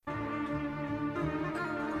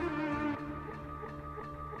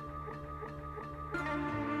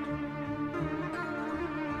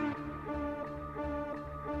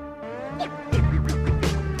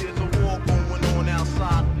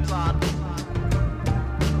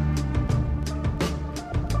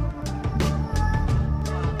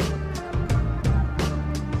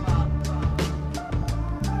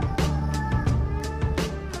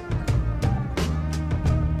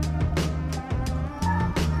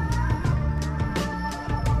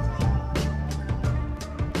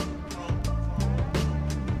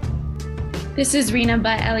This is Rina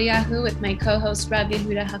Bat Eliyahu with my co-host Rav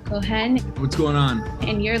Yehuda HaKohen. What's going on?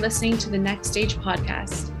 And you're listening to the Next Stage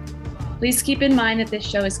podcast. Please keep in mind that this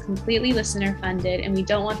show is completely listener funded and we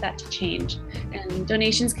don't want that to change. And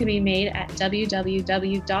donations can be made at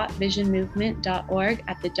www.visionmovement.org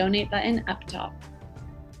at the donate button up top.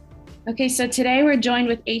 Okay, so today we're joined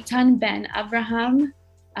with Eitan Ben Avraham.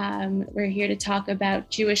 We're here to talk about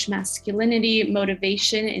Jewish masculinity,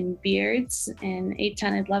 motivation, and beards. And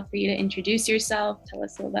Eitan, I'd love for you to introduce yourself. Tell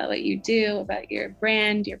us a little about what you do, about your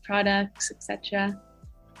brand, your products, etc.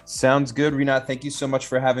 Sounds good, Rina. Thank you so much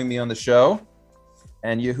for having me on the show.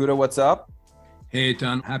 And Yehuda, what's up? Hey,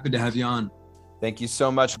 Eitan. Happy to have you on. Thank you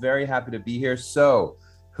so much. Very happy to be here. So,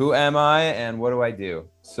 who am I and what do I do?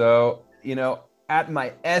 So, at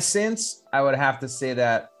my essence, I would have to say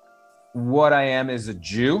that what I am is a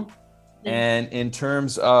Jew. And in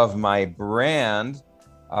terms of my brand,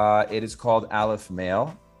 it is called Aleph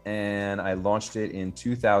Male. And I launched it in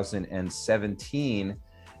 2017.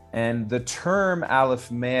 And the term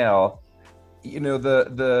Aleph Male,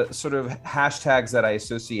 the sort of hashtags that I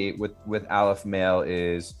associate with Aleph Male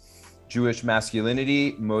is Jewish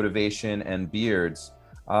masculinity, motivation, and beards.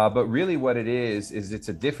 But really what it is it's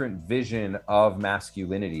a different vision of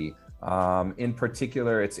masculinity. In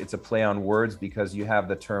particular, it's a play on words because you have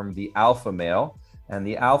the term the alpha male, and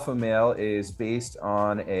the alpha male is based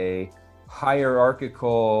on a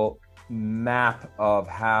hierarchical map of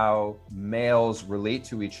how males relate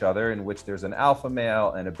to each other, in which there's an alpha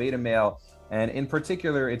male and a beta male. And in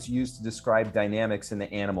particular, it's used to describe dynamics in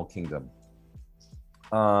the animal kingdom.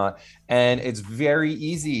 And it's very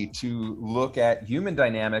easy to look at human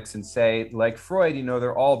dynamics and say, like Freud,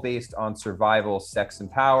 they're all based on survival, sex,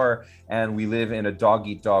 and power, and we live in a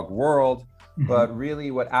dog-eat-dog world. Mm-hmm. But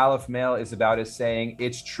really what Aleph Male is about is saying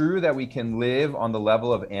it's true that we can live on the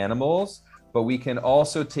level of animals, but we can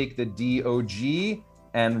also take the DOG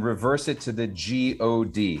and reverse it to the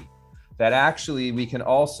GOD. That actually we can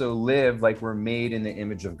also live like we're made in the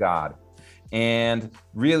image of God. And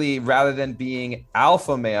really, rather than being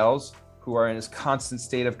alpha males who are in this constant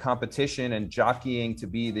state of competition and jockeying to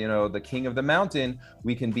be, the king of the mountain,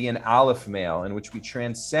 we can be an Aleph male in which we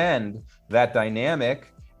transcend that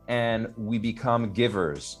dynamic and we become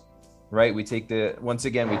givers, right? We take the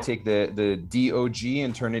DOG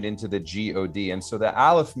and turn it into the GOD. And so the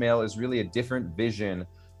Aleph male is really a different vision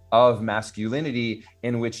of masculinity,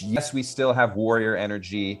 in which, yes, we still have warrior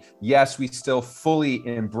energy. Yes, we still fully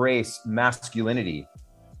embrace masculinity,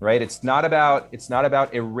 right? It's not about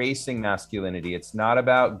erasing masculinity. It's not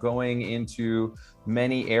about going into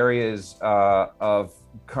many areas of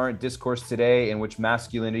current discourse today in which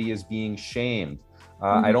masculinity is being shamed.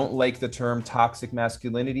 I don't like the term toxic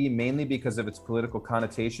masculinity, mainly because of its political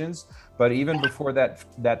connotations. But even before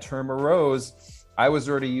that term arose, I was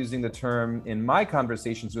already using the term in my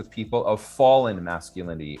conversations with people of fallen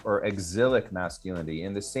masculinity or exilic masculinity.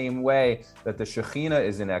 In the same way that the Shekhinah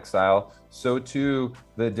is in exile, so too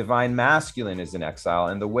the divine masculine is in exile.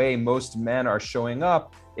 And the way most men are showing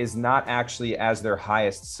up is not actually as their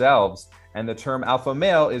highest selves. And the term alpha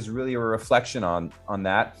male is really a reflection on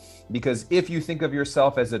that. Because if you think of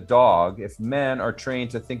yourself as a dog, if men are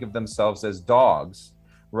trained to think of themselves as dogs,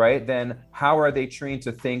 right, then how are they trained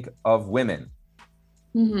to think of women?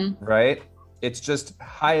 Mm-hmm. Right? It's just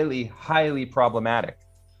highly, highly problematic.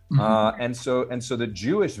 Mm-hmm. And so the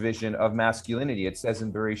Jewish vision of masculinity, it says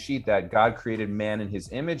in Bereshit that God created man in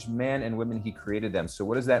his image, man and women, he created them. So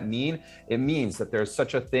what does that mean? It means that there's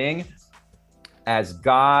such a thing as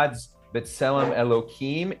God's B'Tselem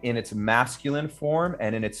Elohim in its masculine form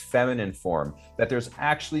and in its feminine form, that there's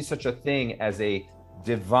actually such a thing as a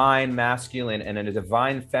divine masculine and a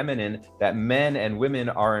divine feminine that men and women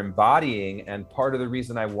are embodying. And part of the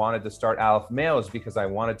reason I wanted to start Aleph Male is because I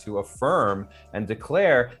wanted to affirm and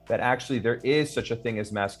declare that actually there is such a thing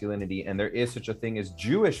as masculinity and there is such a thing as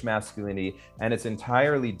Jewish masculinity, and it's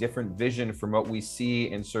entirely different vision from what we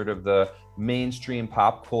see in sort of the mainstream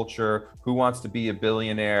pop culture, Who Wants to Be a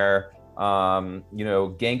Billionaire,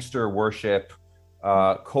 gangster worship,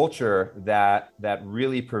 culture that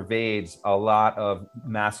really pervades a lot of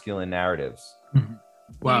masculine narratives. Mm-hmm.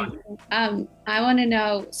 Wow. I want to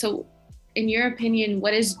know, so in your opinion,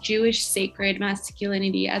 what is Jewish sacred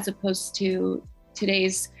masculinity as opposed to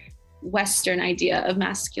today's Western idea of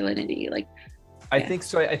masculinity? I think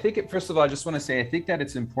so. I think first of all, I just want to say, I think that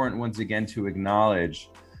it's important once again to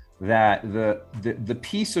acknowledge that the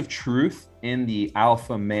piece of truth in the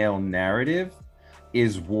alpha male narrative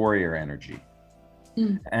is warrior energy.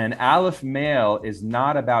 And Aleph Male is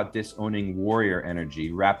not about disowning warrior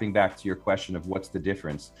energy, wrapping back to your question of what's the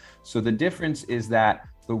difference. So the difference is that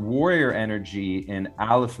the warrior energy in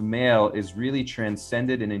Aleph male is really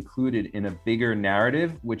transcended and included in a bigger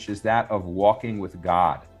narrative, which is that of walking with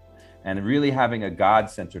God and really having a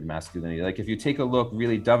God-centered masculinity. Like if you take a look,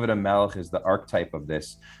 really David HaMelech is the archetype of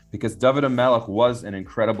this, because David HaMelech was an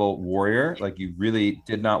incredible warrior. Like you really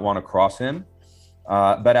did not want to cross him.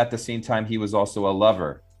 But at the same time, he was also a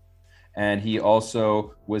lover. And he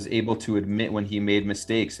also was able to admit when he made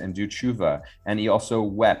mistakes and do tshuva. And he also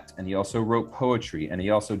wept, and he also wrote poetry, and he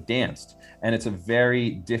also danced. And it's a very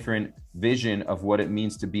different vision of what it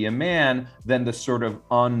means to be a man than the sort of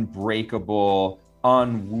unbreakable,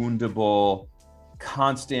 unwoundable,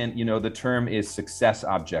 constant, the term is success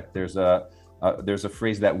object. There's a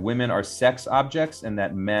phrase that women are sex objects and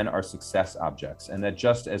that men are success objects. And that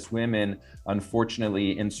just as women,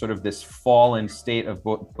 unfortunately, in sort of this fallen state of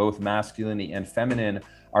both masculinity and feminine,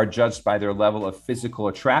 are judged by their level of physical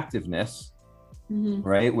attractiveness,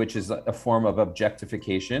 right? Which is a form of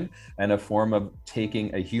objectification and a form of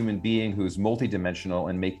taking a human being who's multidimensional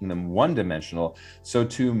and making them one-dimensional. So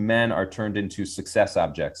too, men are turned into success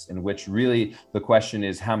objects, in which really the question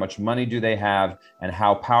is how much money do they have and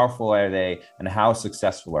how powerful are they and how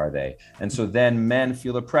successful are they? And so then men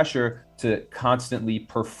feel the pressure to constantly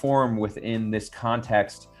perform within this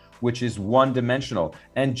context, which is one-dimensional.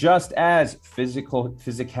 And just as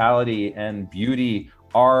physicality and beauty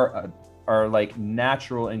are like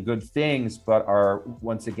natural and good things, but are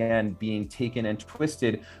once again being taken and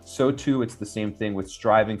twisted, so too it's the same thing with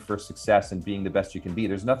striving for success and being the best you can be.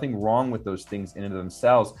 There's nothing wrong with those things in and of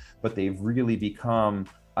themselves, but they've really become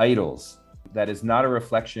idols. That is not a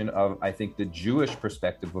reflection of, I think, the Jewish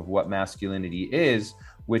perspective of what masculinity is,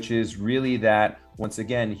 which is really that, once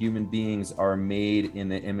again, human beings are made in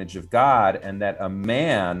the image of God, and that a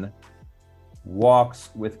man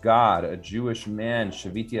walks with God. A Jewish man,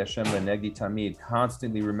 Shaviti Hashem Lenegdi Tamid,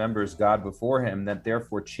 constantly remembers God before him, that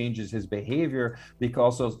therefore changes his behavior,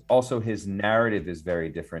 because also his narrative is very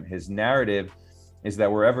different. His narrative is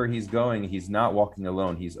that wherever he's going, he's not walking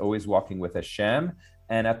alone. He's always walking with Hashem.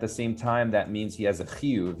 And at the same time, that means he has a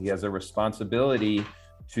chiyuv, he has a responsibility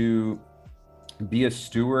to be a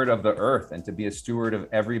steward of the earth and to be a steward of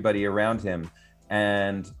everybody around him.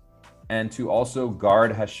 And to also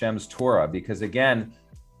guard Hashem's Torah, because again,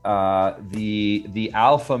 the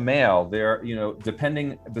alpha male, they're,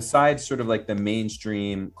 depending, besides sort of like the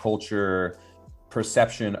mainstream culture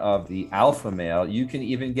perception of the alpha male, you can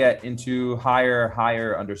even get into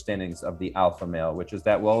higher understandings of the alpha male, which is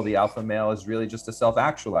that, well, the alpha male is really just a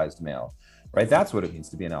self-actualized male, right? That's what it means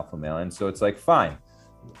to be an alpha male. And so it's like, fine.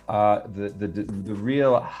 The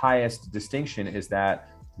real highest distinction is that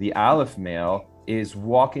the Aleph male is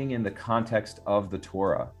walking in the context of the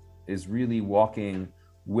Torah, is really walking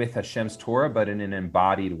with Hashem's Torah, but in an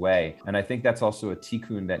embodied way. And I think that's also a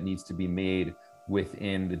tikkun that needs to be made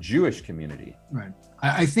within the Jewish community. Right.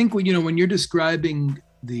 I think when you're describing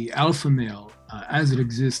the alpha male as it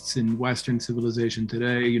exists in Western civilization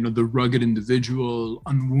today, the rugged individual,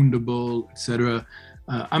 unwoundable, etc.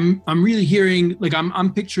 I'm really hearing, like,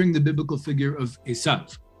 I'm picturing the biblical figure of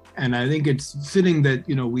Esav. And I think it's fitting that,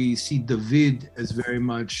 we see David as very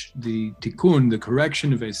much the tikkun, the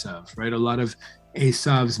correction of Esav, right? A lot of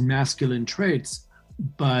Esav's masculine traits,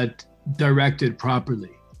 but directed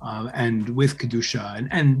properly and with Kedusha.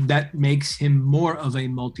 And that makes him more of a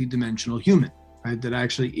multidimensional human, right? That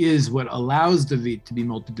actually is what allows David to be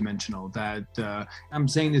multidimensional. That I'm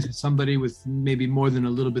saying this as somebody with maybe more than a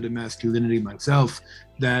little bit of masculinity myself,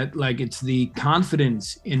 that like it's the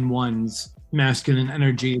confidence in one's masculine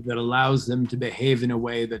energy that allows them to behave in a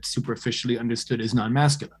way that's superficially understood as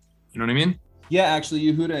non-masculine. You know what I mean? Yeah, actually,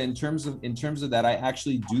 Yehuda, in terms of that, I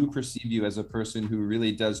actually do perceive you as a person who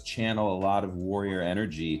really does channel a lot of warrior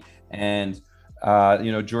energy. And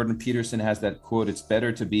Jordan Peterson has that quote: "It's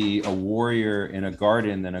better to be a warrior in a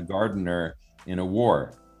garden than a gardener in a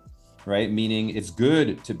war." Right? Meaning it's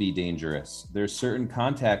good to be dangerous. There's certain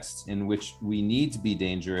contexts in which we need to be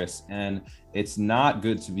dangerous, and it's not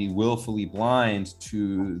good to be willfully blind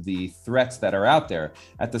to the threats that are out there.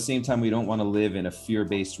 At the same time, we don't want to live in a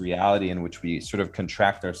fear-based reality in which we sort of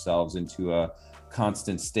contract ourselves into a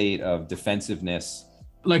constant state of defensiveness.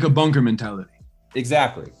 Like a bunker mentality.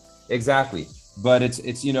 Exactly. But it's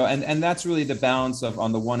and that's really the balance of,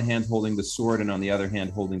 on the one hand, holding the sword, and on the other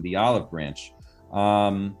hand, holding the olive branch.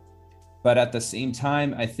 But at the same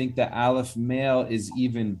time, I think the Aleph male is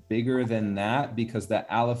even bigger than that, because the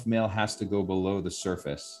Aleph male has to go below the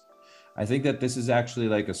surface. I think that this is actually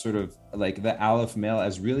like a sort of like the Aleph male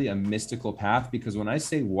as really a mystical path, because when I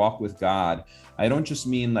say walk with God, I don't just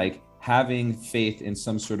mean like having faith in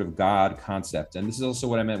some sort of God concept. And this is also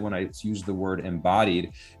what I meant when I used the word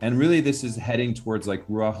embodied. And really, this is heading towards like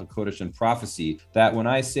Ruach HaKodesh and prophecy, that when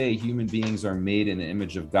I say human beings are made in the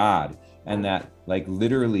image of God, and that like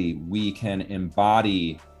literally we can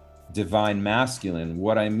embody divine masculine,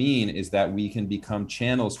 what I mean is that we can become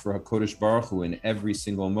channels for HaKodesh Baruch Hu in every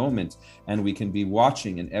single moment, and we can be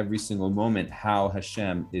watching in every single moment how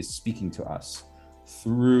Hashem is speaking to us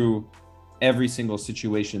through every single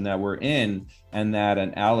situation that we're in, and that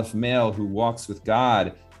an Aleph male who walks with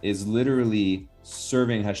God is literally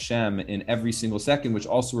serving Hashem in every single second, which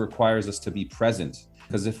also requires us to be present.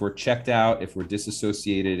 Because if we're checked out, if we're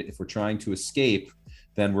disassociated, if we're trying to escape,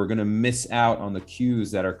 then we're going to miss out on the cues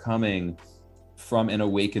that are coming from an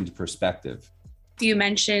awakened perspective. You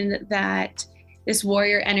mentioned that this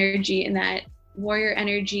warrior energy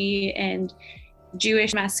and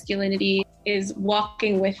Jewish masculinity is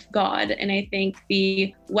walking with God. And I think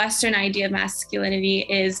the Western idea of masculinity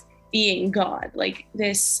is being God, like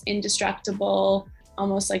this indestructible,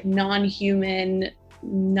 almost like non-human,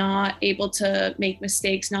 not able to make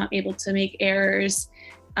mistakes, not able to make errors,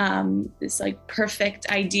 this like perfect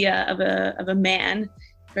idea of a man,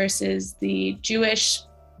 versus the Jewish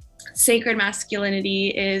sacred masculinity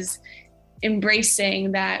is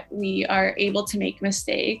embracing that we are able to make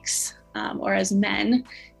mistakes, or as men,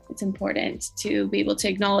 it's important to be able to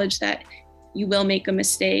acknowledge that you will make a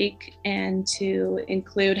mistake and to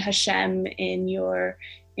include Hashem in your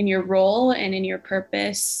role and in your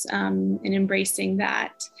purpose, and embracing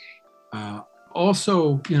that.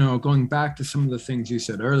 Also, going back to some of the things you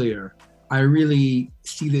said earlier, I really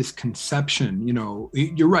see this conception,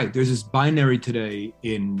 you're right, there's this binary today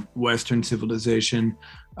in Western civilization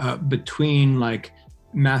between like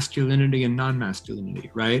masculinity and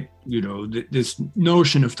non-masculinity, right? This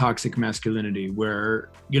notion of toxic masculinity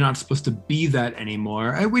where you're not supposed to be that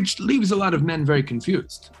anymore, which leaves a lot of men very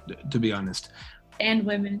confused, to be honest. And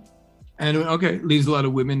women. And okay, leaves a lot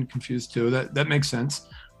of women confused too. That makes sense.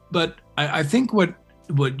 But I think what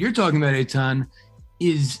you're talking about, Eitan,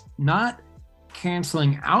 is not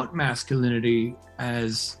canceling out masculinity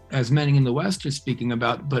as many in the West are speaking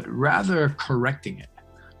about, but rather correcting it,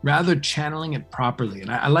 rather channeling it properly.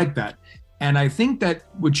 And I like that. And I think that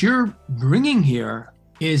what you're bringing here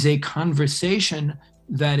is a conversation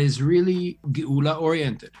that is really Geula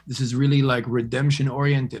oriented. This is really like redemption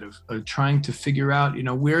oriented, of trying to figure out,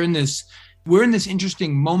 we're in this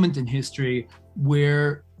interesting moment in history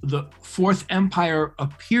where the Fourth Empire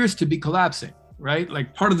appears to be collapsing, right?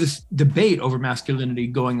 Like part of this debate over masculinity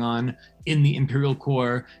going on in the imperial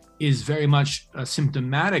core is very much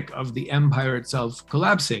symptomatic of the empire itself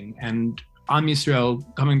collapsing and Am Yisrael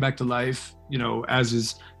coming back to life, as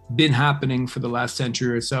has been happening for the last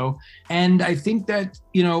century or so. And I think that,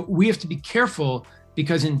 we have to be careful,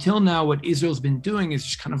 because until now, what Israel's been doing is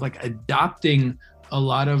just kind of like adopting a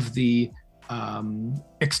lot of the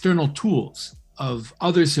external tools of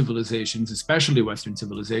other civilizations, especially Western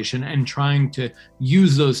civilization, and trying to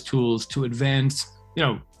use those tools to advance,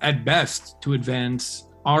 at best, to advance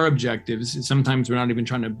our objectives. Sometimes we're not even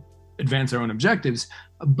trying to advance our own objectives.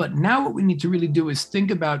 But now what we need to really do is think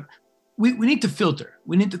about, we need to filter.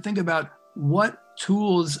 We need to think about what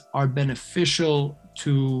tools are beneficial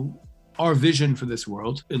to our vision for this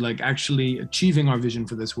world, like actually achieving our vision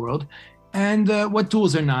for this world, and what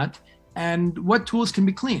tools are not, and what tools can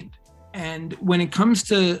be cleaned. And when it comes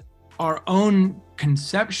to our own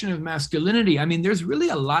conception of masculinity, I mean, there's really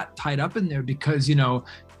a lot tied up in there, because,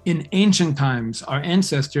 in ancient times, our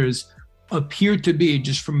ancestors appear to be,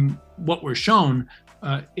 just from what we're shown,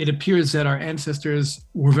 it appears that our ancestors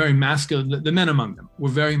were very masculine. The men among them were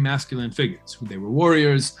very masculine figures. They were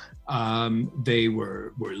warriors. They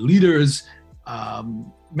were leaders.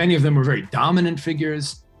 Many of them were very dominant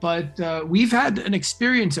figures. But we've had an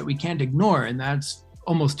experience that we can't ignore, and that's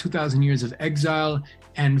almost 2,000 years of exile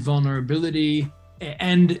and vulnerability,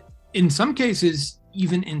 and in some cases,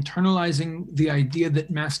 even internalizing the idea that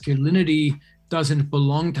masculinity doesn't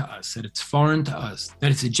belong to us, that it's foreign to us, that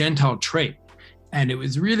it's a Gentile trait. And it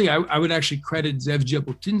was really, I would actually credit Zev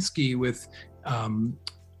Jabotinsky with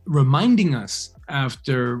reminding us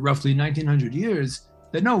after roughly 1900 years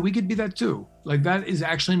that no, we could be that too. Like that is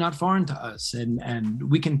actually not foreign to us, and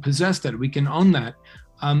we can possess that, we can own that.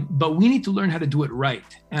 But we need to learn how to do it right.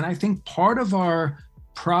 And I think part of our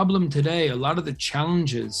problem today, a lot of the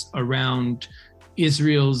challenges around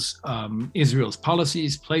Israel's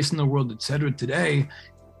policies, place in the world, et cetera, today,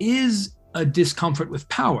 is a discomfort with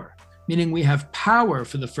power. Meaning we have power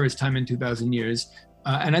for the first time in 2,000 years,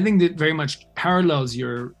 And I think that very much parallels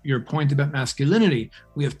your point about masculinity.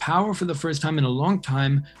 We have power for the first time in a long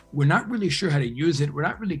time. We're not really sure how to use it. We're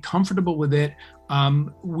not really comfortable with it.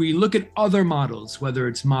 We look at other models, whether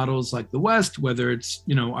it's models like the West, whether it's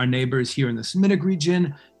our neighbors here in the Semitic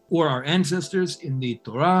region, or our ancestors in the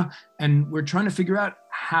Torah, and we're trying to figure out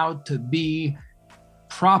how to be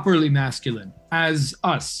properly masculine as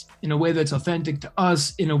us, in a way that's authentic to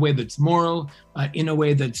us, in a way that's moral, in a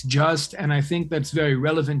way that's just. And I think that's very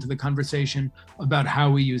relevant to the conversation about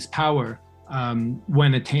how we use power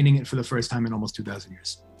when attaining it for the first time in almost 2,000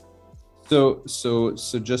 years. So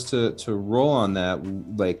just to roll on that,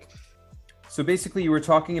 so basically you were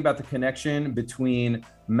talking about the connection between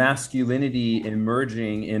masculinity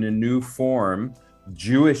emerging in a new form,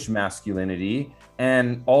 Jewish masculinity,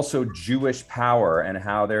 and also Jewish power, and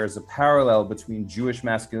how there's a parallel between Jewish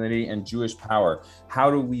masculinity and Jewish power.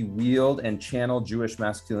 How do we wield and channel Jewish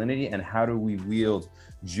masculinity, and how do we wield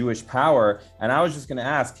Jewish power? And I was just going to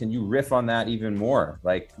ask, can you riff on that even more?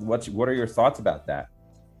 Like, what are your thoughts about that?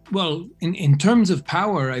 Well, in terms of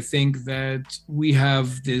power, I think that we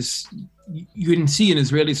have this, you can see in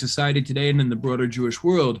Israeli society today and in the broader Jewish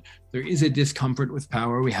world, there is a discomfort with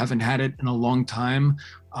power. We haven't had it in a long time,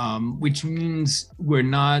 which means we're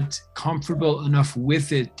not comfortable enough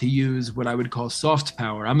with it to use what I would call soft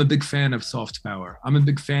power. I'm a big fan of soft power. I'm a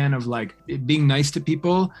big fan of being nice to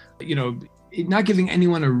people, not giving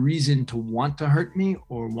anyone a reason to want to hurt me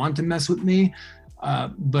or want to mess with me.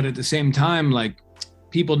 But at the same time,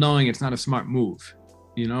 people knowing it's not a smart move,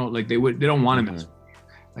 they don't want to mess with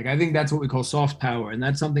me. I think that's what we call soft power. And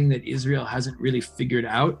that's something that Israel hasn't really figured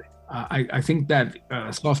out. I think that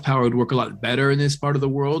soft power would work a lot better in this part of the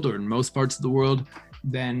world, or in most parts of the world,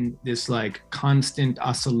 than this constant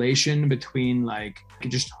oscillation between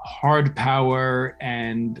just hard power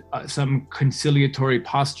and some conciliatory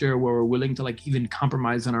posture where we're willing to even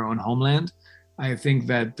compromise on our own homeland. I think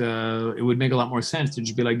that it would make a lot more sense to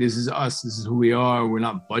just be this is us, this is who we are, we're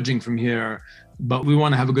not budging from here, but we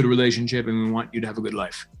want to have a good relationship and we want you to have a good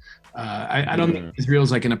life. I don't think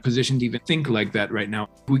Israel's in a position to even think like that right now.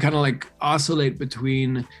 We kind of oscillate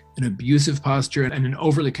between an abusive posture and an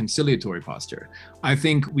overly conciliatory posture. I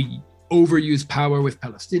think we overuse power with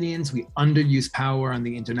Palestinians, we underuse power on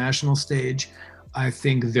the international stage. I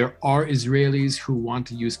think there are Israelis who want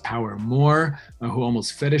to use power more, who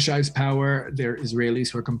almost fetishize power. There are Israelis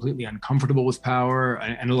who are completely uncomfortable with power,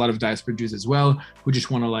 and a lot of diaspora Jews as well, who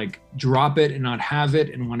just want to drop it and not have it,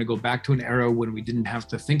 and want to go back to an era when we didn't have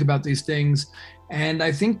to think about these things. And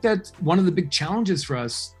I think that one of the big challenges for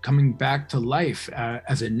us coming back to life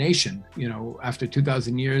as a nation, after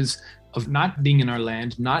 2,000 years of not being in our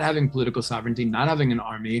land, not having political sovereignty, not having an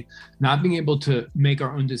army, not being able to make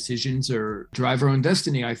our own decisions or drive our own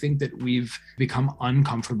destiny, I think that we've become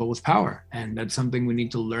uncomfortable with power. And that's something we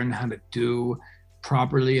need to learn how to do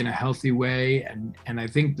properly in a healthy way. And I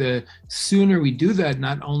think the sooner we do that,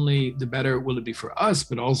 not only the better will it be for us,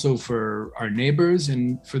 but also for our neighbors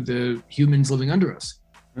and for the humans living under us.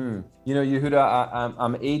 Yehuda,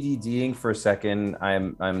 I'm ADDing for a second.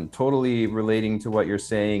 I'm totally relating to what you're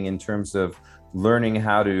saying in terms of learning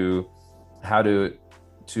how to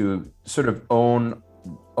sort of own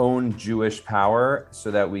Jewish power so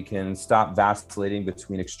that we can stop vacillating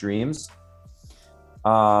between extremes.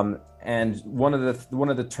 And one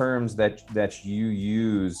of the terms that you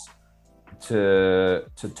use to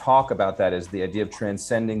talk about that is the idea of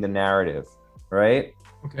transcending the narrative, right?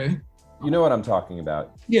 Okay. You know what I'm talking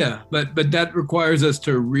about. Yeah, but that requires us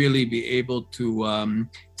to really be able to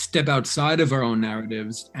step outside of our own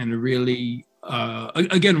narratives and really,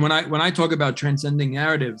 again, when I talk about transcending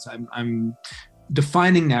narratives, I'm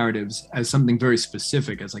defining narratives as something very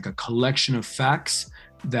specific, as a collection of facts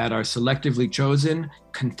that are selectively chosen,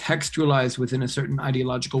 contextualized within a certain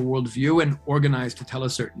ideological worldview, and organized to tell a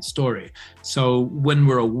certain story. So when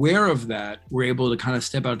we're aware of that, we're able to kind of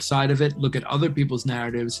step outside of it, look at other people's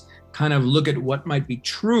narratives, kind of look at what might be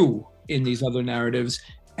true in these other narratives,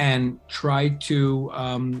 and try to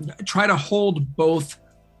hold both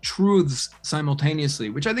truths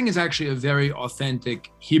simultaneously, which I think is actually a very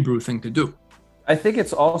authentic Hebrew thing to do. I think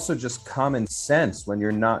it's also just common sense when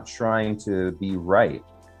you're not trying to be right.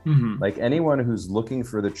 Mm-hmm. Anyone who's looking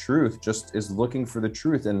for the truth just is looking for the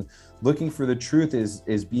truth, and looking for the truth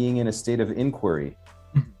is being in a state of inquiry.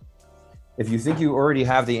 Mm-hmm. If you think you already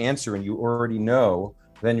have the answer and you already know,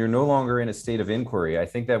 then you're no longer in a state of inquiry. I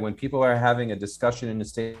think that when people are having a discussion in a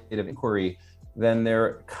state of inquiry, then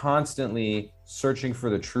they're constantly searching for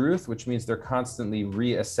the truth, which means they're constantly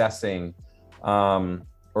reassessing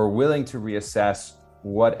or willing to reassess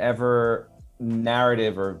whatever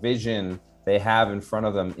narrative or vision they have in front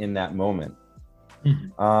of them in that moment.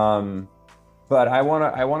 Mhm. But I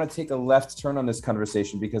want to take a left turn on this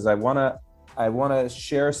conversation because I want to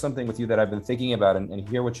share something with you that I've been thinking about and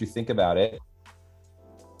hear what you think about it.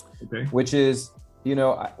 Okay. Which is,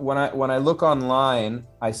 when I look online,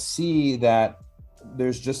 I see that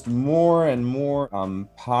there's just more and more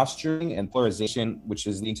posturing and polarization, which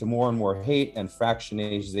is leading to more and more hate and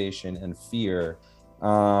fractionalization and fear.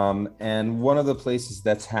 And one of the places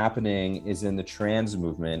that's happening is in the trans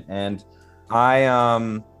movement. And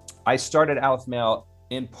I started Aleph Male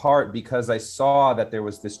in part because I saw that there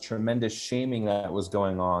was this tremendous shaming that was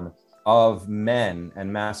going on of men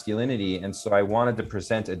and masculinity. And so I wanted to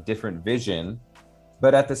present a different vision.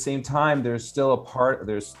 But at the same time, there's still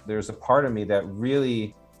there's a part of me that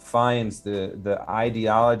really finds the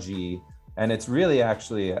ideology, and it's really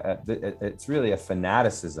actually it's really a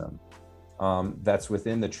fanaticism that's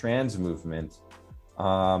within the trans movement.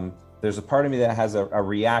 There's a part of me that has a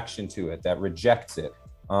reaction to it, that rejects it.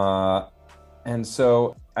 And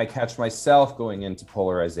so I catch myself going into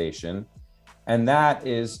polarization, and that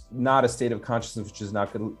is not a state of consciousness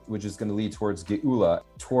which is going to lead towards geula,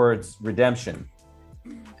 towards redemption.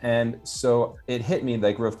 And so it hit me,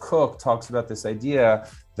 like Rav Kook talks about this idea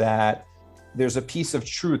that there's a piece of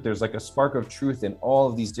truth, there's like a spark of truth in all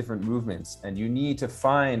of these different movements, and you need to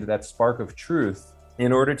find that spark of truth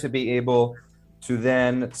in order to be able to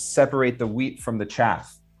then separate the wheat from the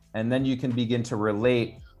chaff. And then you can begin to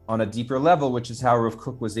relate on a deeper level, which is how Rav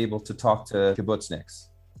Kook was able to talk to kibbutzniks,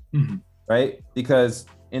 right? Because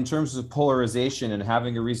in terms of polarization and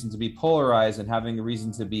having a reason to be polarized and having a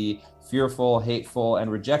reason to be fearful, hateful, and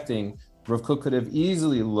rejecting, Rav Kook could have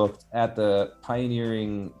easily looked at the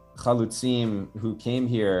pioneering chalutzim who came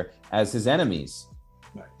here as his enemies,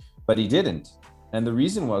 but he didn't. And the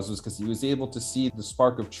reason was because he was able to see the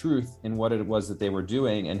spark of truth in what it was that they were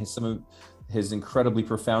doing, and some of his incredibly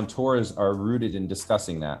profound Torahs are rooted in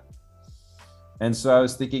discussing that. And so I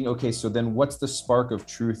was thinking, okay, so then what's the spark of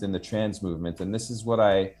truth in the trans movement? And this is what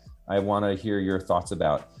I want to hear your thoughts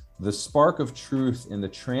about. The spark of truth in the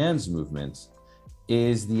trans movement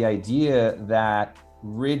is the idea that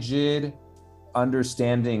rigid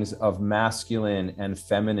understandings of masculine and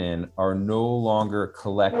feminine are no longer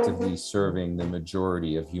collectively serving the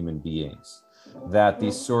majority of human beings. That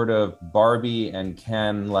these sort of Barbie and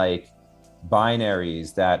Ken-like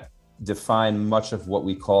binaries that define much of what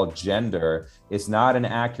we call gender is not an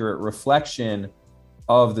accurate reflection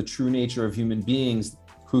of the true nature of human beings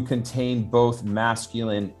who contain both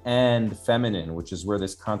masculine and feminine, which is where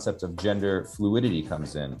this concept of gender fluidity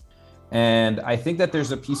comes in. And I think that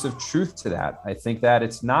there's a piece of truth to that. I think that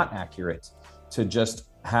it's not accurate to just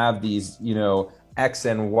have these, X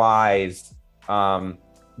and Y's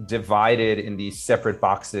divided in these separate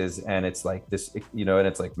boxes. And it's like this, and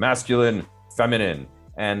it's like masculine, feminine,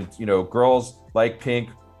 and, girls like pink,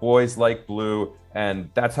 boys like blue. And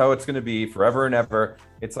that's how it's going to be forever and ever.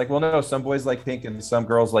 It's like, well, no, some boys like pink and some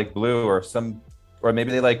girls like blue, or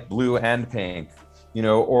maybe they like blue and pink,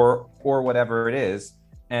 or whatever it is.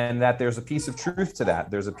 And that there's a piece of truth to that.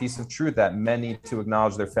 There's a piece of truth that men need to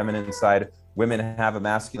acknowledge their feminine side, women have a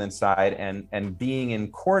masculine side, and being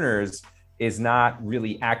in corners is not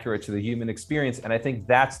really accurate to the human experience. And I think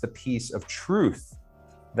that's the piece of truth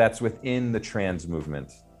that's within the trans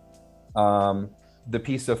movement. The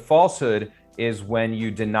piece of falsehood is when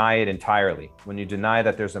you deny it entirely, when you deny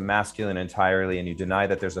that there's a masculine entirely and you deny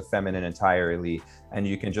that there's a feminine entirely, and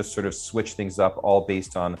you can just sort of switch things up all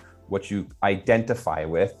based on what you identify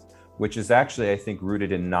with, which is actually, I think,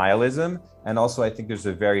 rooted in nihilism. And also, I think there's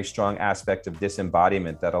a very strong aspect of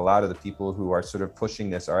disembodiment, that a lot of the people who are sort of pushing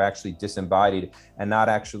this are actually disembodied and not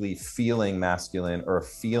actually feeling masculine or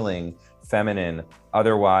feeling feminine.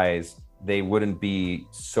 Otherwise, they wouldn't be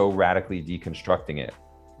so radically deconstructing it.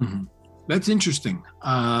 Mm-hmm. That's interesting.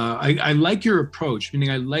 I like your approach,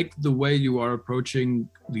 meaning I like the way you are approaching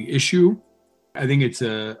the issue. I think it's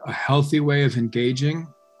a healthy way of engaging.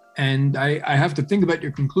 And I have to think about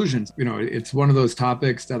your conclusions. It's one of those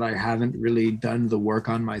topics that I haven't really done the work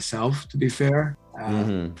on myself, to be fair.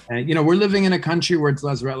 And, we're living in a country where it's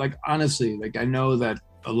less, like, honestly, like, I know that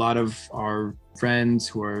a lot of our friends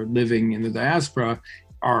who are living in the diaspora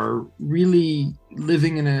are really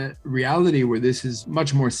living in a reality where this is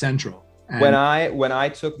much more central. And when I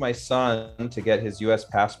took my son to get his US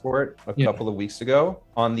passport a couple of weeks ago,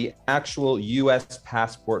 on the actual US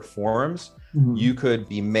passport forms, you could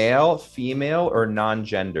be male, female, or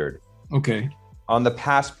non-gendered. Okay. On the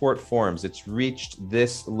passport forms, it's reached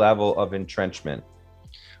this level of entrenchment.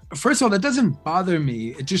 First of all, that doesn't bother me.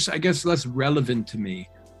 It just, I guess, less relevant to me.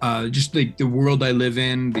 just like the world I live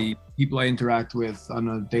in, the people I interact with on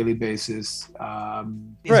a daily basis.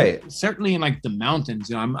 Right. Certainly in like the mountains.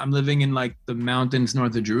 You know, I'm living in like the mountains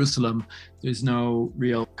north of Jerusalem. There's no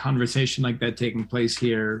real conversation like that taking place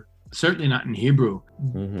here. Certainly not in Hebrew.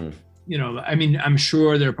 Mm-hmm. You know, I mean, I'm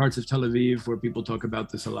sure there are parts of Tel Aviv where people talk about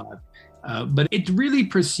this a lot. But it's really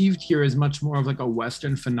perceived here as much more of like a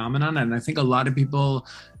Western phenomenon. And I think a lot of people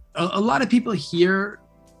here,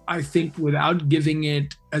 I think, without giving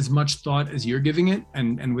it as much thought as you're giving it,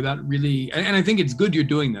 and without really, and I think it's good you're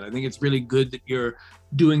doing that. I think it's really good that you're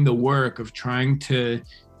doing the work of trying to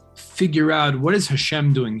figure out what is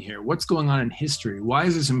Hashem doing here? What's going on in history? Why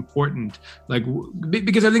is this important? Like,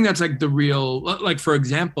 because I think that's like the real, like, for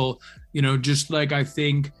example, you know, just like I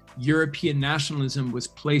think European nationalism was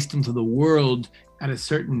placed into the world at a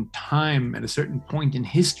certain time, at a certain point in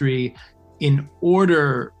history, in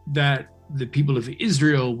order that the people of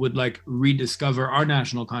Israel would like rediscover our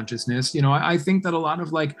national consciousness. You know, I think that a lot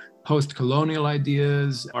of like post-colonial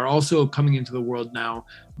ideas are also coming into the world now.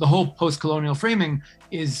 The whole post-colonial framing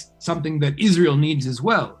is something that Israel needs as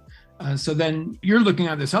well. So then you're looking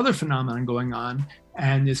at this other phenomenon going on,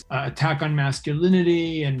 and this attack on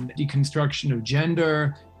masculinity and deconstruction of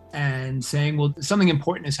gender, and saying, well, something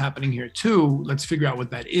important is happening here too. Let's figure out what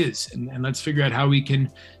that is. And let's figure out how we can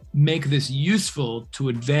make this useful to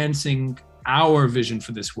advancing our vision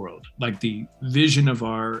for this world, like the vision of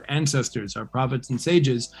our ancestors, our prophets and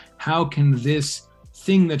sages. How can this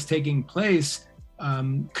thing that's taking place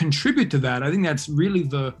contribute to that? I think that's really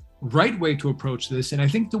the right way to approach this. And I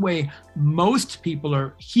think the way most people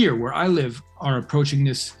are here, where I live, are approaching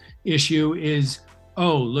this issue is,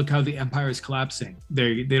 oh, look how the empire is collapsing.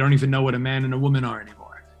 They don't even know what a man and a woman are anymore.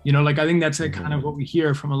 You know, like, I think that's like kind of what we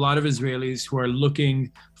hear from a lot of Israelis who are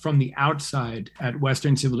looking from the outside at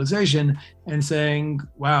Western civilization and saying,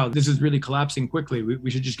 wow, this is really collapsing quickly. We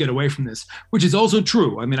should just get away from this, which is also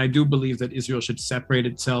true. I mean, I do believe that Israel should separate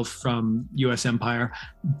itself from US empire,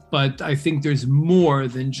 but I think there's more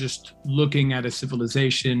than just looking at a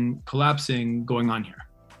civilization collapsing going on here.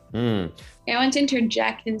 I want to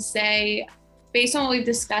interject and say, based on what we've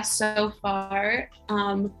discussed so far,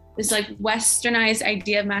 this like westernized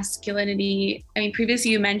idea of masculinity. I mean,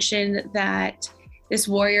 previously you mentioned that this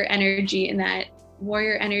warrior energy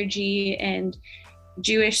and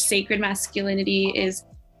Jewish sacred masculinity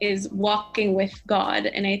is walking with God.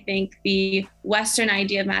 And I think the Western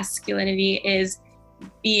idea of masculinity is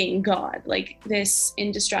being God, like this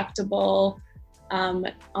indestructible,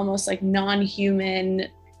 almost like non-human,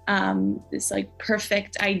 this like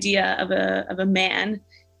perfect idea of a man.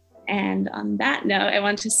 And on that note, I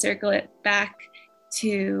want to circle it back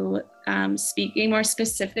to speaking more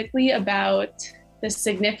specifically about the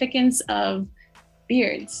significance of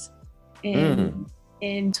beards in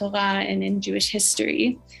Torah and in Jewish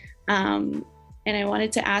history. And I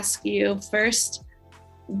wanted to ask you first,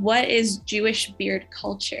 what is Jewish beard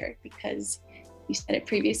culture? Because you said it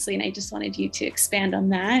previously, and I just wanted you to expand on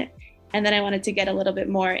that. And then I wanted to get a little bit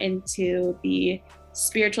more into the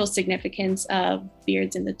spiritual significance of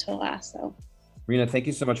beards in the Torah. So, Rena, thank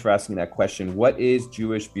you so much for asking that question. What is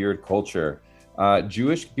Jewish beard culture?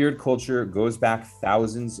 Jewish beard culture goes back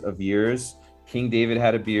thousands of years. King David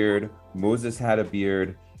had a beard. Moses had a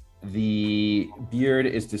beard. The beard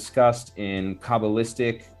is discussed in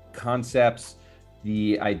Kabbalistic concepts.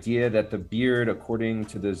 The idea that the beard, according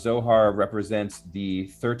to the Zohar, represents the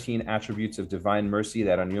 13 attributes of divine mercy,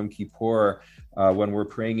 that on Yom Kippur, when we're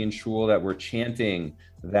praying in shul, that we're chanting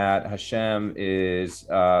that Hashem is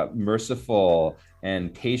merciful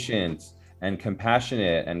and patient and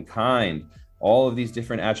compassionate and kind, all of these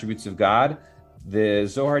different attributes of God. The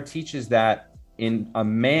Zohar teaches that in a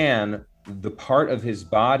man, the part of his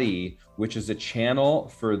body, which is a channel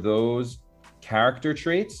for those character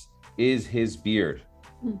traits, is his beard,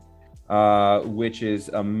 which is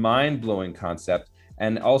a mind-blowing concept.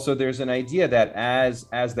 And also there's an idea that as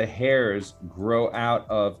the hairs grow out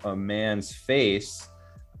of a man's face,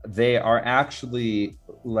 they are actually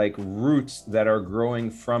like roots that are growing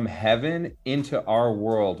from heaven into our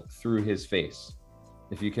world through his face,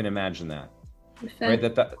 if you can imagine that. Right?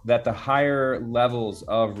 That the higher levels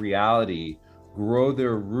of reality grow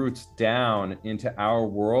their roots down into our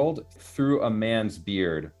world through a man's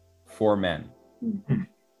beard for men.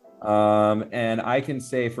 And I can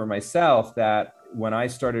say for myself that when I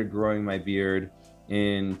started growing my beard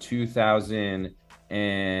in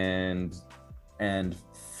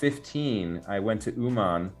 2015, I went to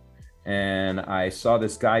Uman and I saw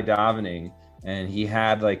this guy davening, and he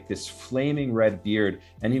had like this flaming red beard,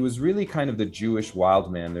 and he was really kind of the Jewish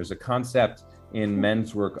wild man. There's a concept in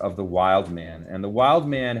men's work of the wild man, and the wild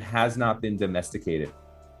man has not been domesticated.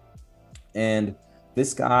 And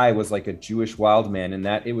this guy was like a Jewish wild man in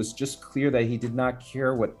that it was just clear that he did not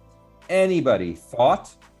care what anybody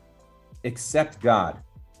thought except God.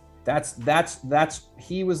 That's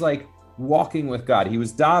he was like walking with God. He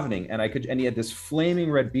was davening, and he had this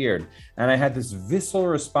flaming red beard. And I had this visceral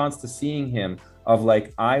response to seeing him of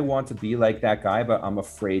like, I want to be like that guy, but I'm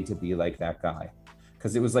afraid to be like that guy.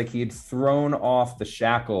 Because it was like he had thrown off the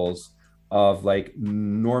shackles of like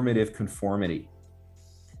normative conformity.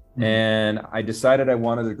 Mm-hmm. And I decided I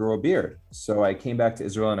wanted to grow a beard. So I came back to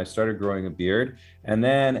Israel and I started growing a beard. And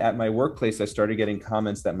then at my workplace, I started getting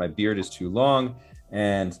comments that my beard is too long.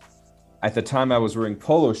 And at the time I was wearing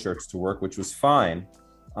polo shirts to work, which was fine.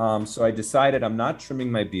 So I decided I'm not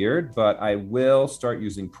trimming my beard, but I will start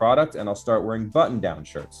using product and I'll start wearing button-down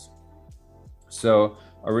shirts. So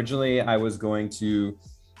originally I was going to,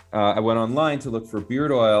 I went online to look for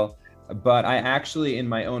beard oil, but I actually, in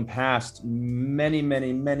my own past, many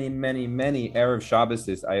Erev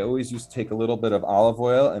Shabbos, I always used to take a little bit of olive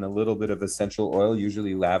oil and a little bit of essential oil,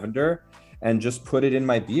 usually lavender, and just put it in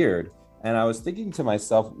my beard. And I was thinking to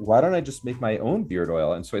myself, why don't I just make my own beard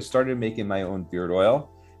oil? And so I started making my own beard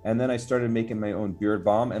oil. And then I started making my own beard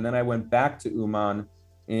balm. And then I went back to Uman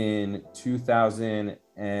in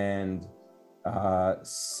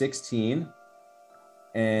 2016.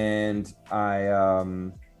 And I,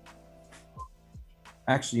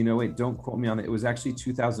 actually, you know, wait, don't quote me on it. It was actually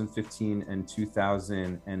 2015 and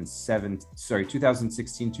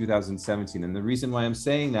 2016, 2017. And the reason why I'm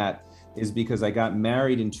saying that is because I got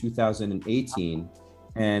married in 2018,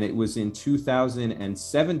 and it was in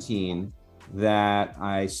 2017 that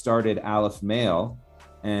I started Aleph Male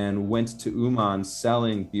and went to Uman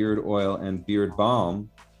selling beard oil and beard balm.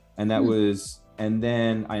 And that was, and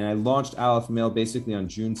then I launched Aleph Male basically on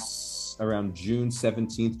around June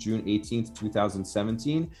 17th, June 18th,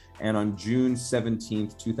 2017. And on June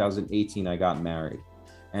 17th, 2018, I got married.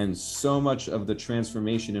 And so much of the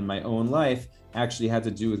transformation in my own life actually had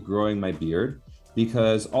to do with growing my beard,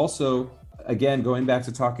 because also, again, going back to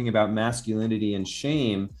talking about masculinity and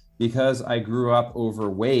shame, because I grew up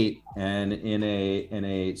overweight and in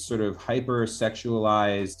a sort of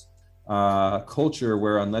hyper-sexualized culture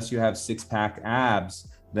where unless you have six-pack abs,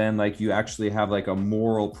 then like you actually have like a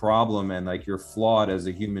moral problem and like you're flawed as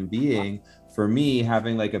a human being. For me,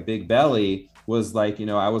 having like a big belly was like, you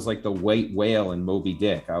know, I was like the white whale in Moby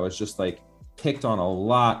Dick. I was just like picked on a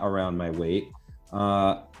lot around my weight.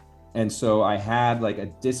 And so I had like a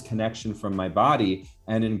disconnection from my body.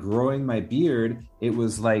 And in growing my beard, it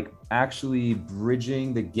was like actually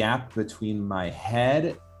bridging the gap between my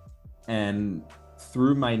head and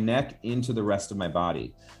through my neck into the rest of my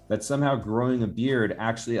body. That somehow growing a beard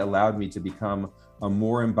actually allowed me to become a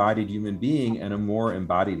more embodied human being and a more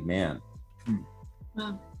embodied man.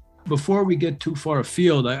 Wow. Before we get too far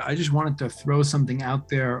afield, I just wanted to throw something out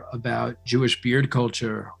there about Jewish beard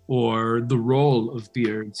culture or the role of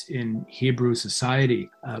beards in Hebrew society,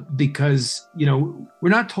 because, you know, we're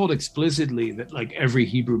not told explicitly that like every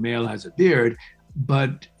Hebrew male has a beard,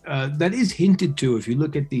 but that is hinted to if you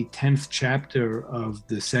look at the 10th chapter of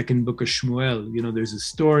the second book of Shmuel. You know, there's a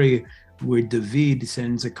story where David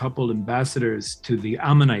sends a couple ambassadors to the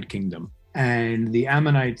Ammonite kingdom. And the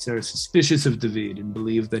Ammonites are suspicious of David and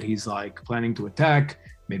believe that he's like planning to attack,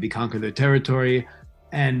 maybe conquer their territory.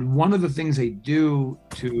 And one of the things they do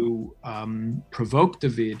to provoke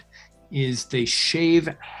David is they shave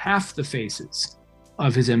half the faces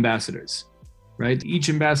of his ambassadors, right? Each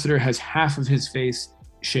ambassador has half of his face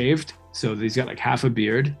shaved. So he's got like half a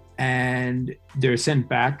beard, and they're sent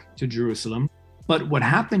back to Jerusalem. But what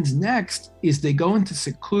happens next is they go into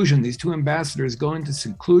seclusion. These two ambassadors go into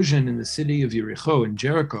seclusion in the city of Jericho, in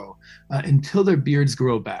Jericho, until their beards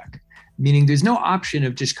grow back. Meaning there's no option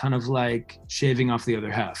of just kind of like shaving off the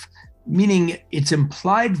other half. Meaning it's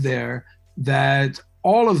implied there that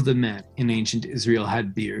all of the men in ancient Israel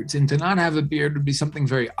had beards, and to not have a beard would be something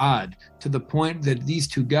very odd, to the point that these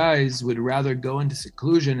two guys would rather go into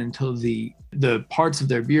seclusion until the parts of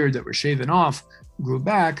their beard that were shaven off grew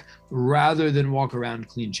back rather than walk around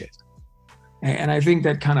clean shaven. And I think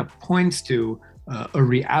that kind of points to a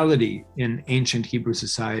reality in ancient Hebrew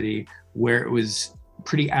society where it was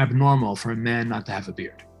pretty abnormal for a man not to have a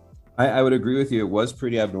beard. I would agree with you. It was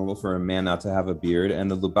pretty abnormal for a man not to have a beard.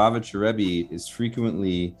 And the Lubavitcher Rebbe is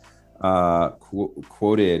frequently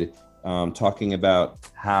quoted talking about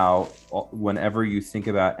how whenever you think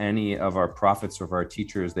about any of our prophets or of our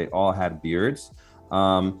teachers, they all had beards.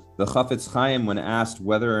 The Chafetz Chaim, when asked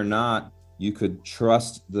whether or not you could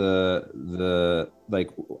trust whether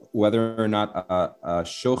or not a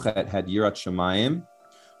shochet had yirat shamayim,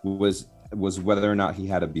 was whether or not he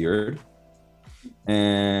had a beard.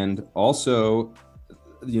 And also,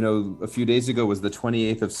 a few days ago was the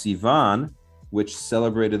 28th of Sivan, which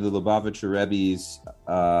celebrated the Lubavitcher Rebbe's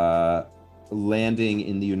landing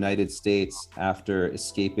in the United States after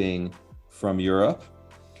escaping from Europe.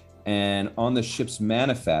 And on the ship's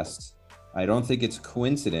manifest, I don't think it's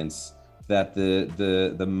coincidence that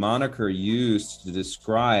the moniker used to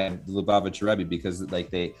describe the Lubavitcher Rebbe, because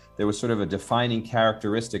there was sort of a defining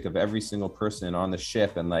characteristic of every single person on the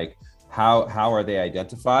ship, and how are they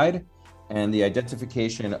identified? And the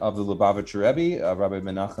identification of the Lubavitcher Rebbe, Rabbi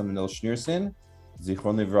Menachem Mendel Schneerson,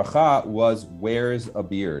 Zichron Livracha, was wears a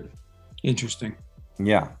beard. Interesting.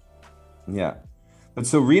 Yeah. But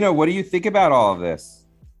so, Rena, what do you think about all of this?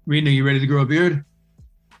 Rena, you ready to grow a beard?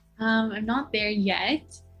 I'm not there yet.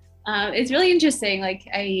 It's really interesting.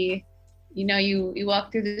 You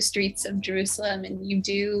walk through the streets of Jerusalem, and you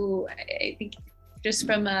do, I think, just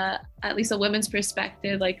from at least a woman's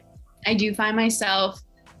perspective, I do find myself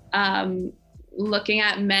looking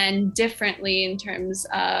at men differently in terms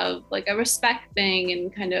of a respect thing,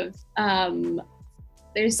 and kind of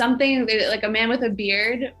there's something like a man with a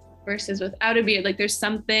beard versus without a beard. There's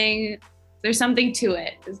something to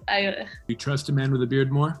it. You trust a man with a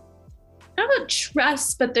beard more? Not about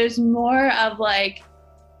trust, but there's more of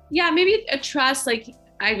maybe a trust.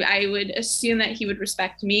 I would assume that he would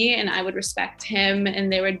respect me and I would respect him,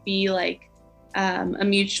 and there would be a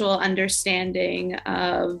mutual understanding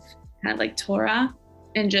of kind of Torah,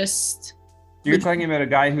 and just. You're talking about a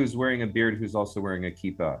guy who's wearing a beard who's also wearing a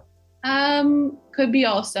kippah. Could be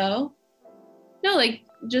also. No,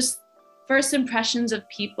 just first impressions of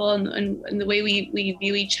people, and the way we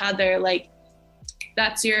view each other.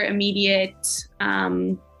 That's your immediate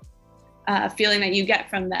feeling that you get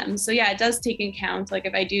from them. So yeah, it does take into account.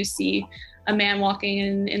 If I do see a man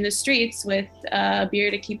walking in the streets with a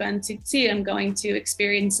beard, a kippah, and tzitzit, I'm going to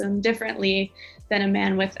experience them differently than a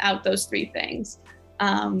man without those three things.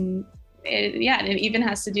 It even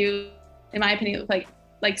has to do, in my opinion,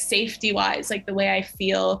 with safety wise, the way I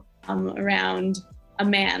feel around a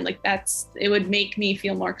man. It would make me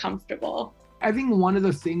feel more comfortable. I think one of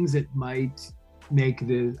the things that might make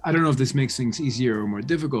I don't know if this makes things easier or more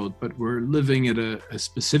difficult, but we're living at a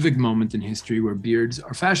specific moment in history where beards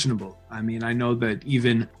are fashionable. I mean, I know that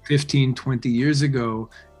even 15, 20 years ago,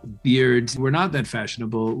 beards were not that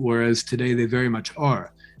fashionable, whereas today they very much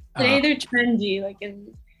are. Today they're trendy,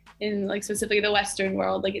 in specifically the Western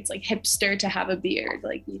world. It's hipster to have a beard.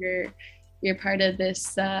 You're part of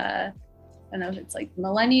this, I don't know if it's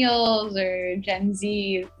millennials or Gen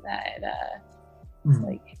Z, that it's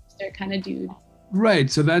hipster kind of dude.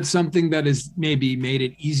 Right. So that's something that has maybe made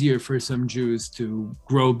it easier for some Jews to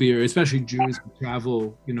grow beard, especially Jews who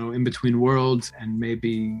travel, in between worlds and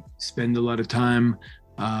maybe spend a lot of time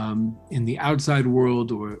in the outside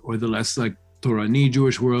world or the less Torani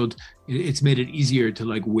Jewish world. It's made it easier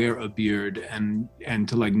to wear a beard and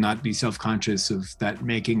to not be self-conscious of that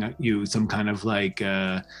making you some kind of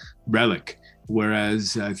relic.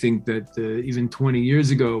 Whereas I think that even 20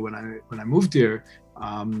 years ago when I moved here,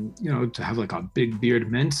 to have a big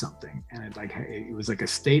beard meant something, and it was a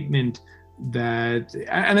statement that,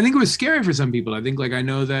 and I think it was scary for some people. I think I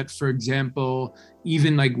know that, for example,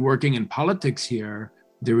 even working in politics here,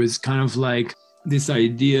 there was kind of this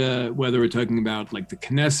idea, whether we're talking about the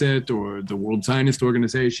Knesset or the World Zionist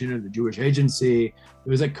Organization or the Jewish Agency, it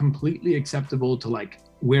was completely acceptable to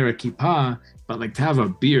wear a kippah, but to have a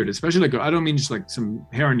beard, especially I don't mean just some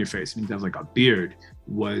hair on your face, I mean to have a beard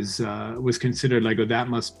was considered that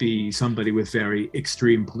must be somebody with very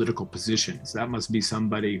extreme political positions. That must be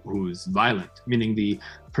somebody who's violent, meaning the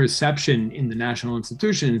perception in the national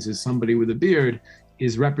institutions is somebody with a beard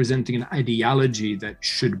is representing an ideology that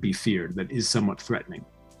should be feared, that is somewhat threatening.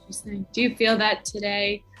 Interesting. Do you feel that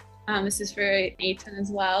today, this is for Eitan as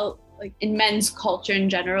well, in men's culture in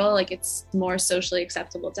general, it's more socially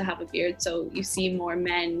acceptable to have a beard, so you see more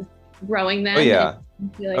men growing them? Oh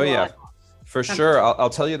yeah. For sure. I'll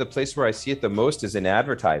tell you, the place where I see it the most is in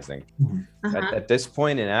advertising. Uh-huh. At this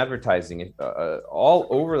point in advertising, all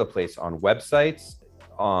over the place, on websites,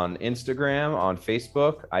 on Instagram, on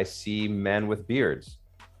Facebook, I see men with beards.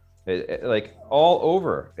 All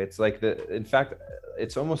over. It's in fact,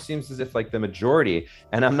 it almost seems as if the majority,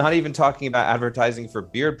 and I'm not even talking about advertising for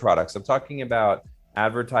beard products. I'm talking about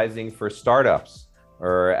advertising for startups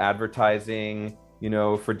or advertising,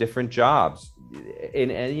 for different jobs.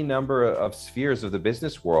 In any number of spheres of the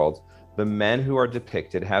business world, the men who are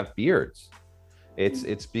depicted have beards.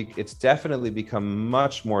 It's definitely become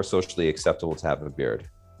much more socially acceptable to have a beard,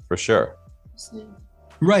 for sure.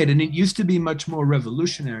 Right. And it used to be much more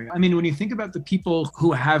revolutionary. I mean, when you think about the people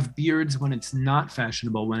who have beards when it's not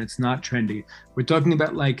fashionable, when it's not trendy, we're talking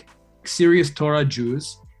about like serious Torah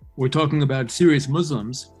Jews. We're talking about serious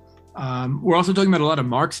Muslims. We're also talking about a lot of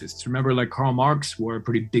Marxists. Remember, like Karl Marx wore a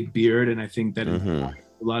pretty big beard. And I think that a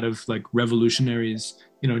lot of like revolutionaries,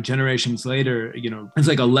 generations later, it's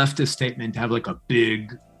like a leftist statement to have like a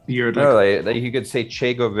big beard. No, like you could say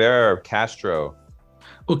Che Guevara or Castro.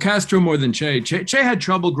 Well, Castro more than Che. Che had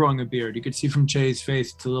trouble growing a beard. You could see from Che's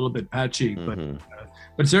face it's a little bit patchy,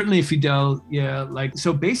 but certainly Fidel, yeah. Like,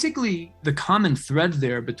 so basically the common thread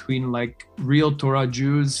there between like real Torah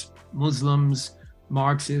Jews, Muslims,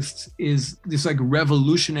 Marxists is this like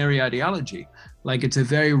revolutionary ideology. Like it's a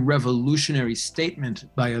very revolutionary statement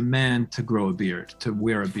by a man to grow a beard, to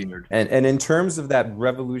wear a beard. And in terms of that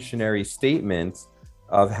revolutionary statement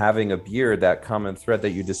of having a beard, that common thread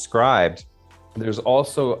that you described, there's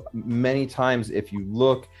also many times, if you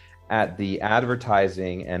look at the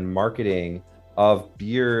advertising and marketing of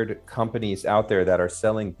beard companies out there that are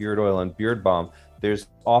selling beard oil and beard balm, there's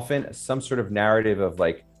often some sort of narrative of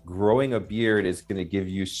like growing a beard is going to give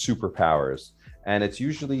you superpowers. And it's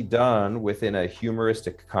usually done within a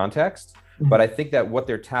humoristic context. But I think that what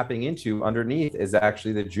they're tapping into underneath is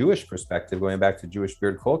actually the Jewish perspective, going back to Jewish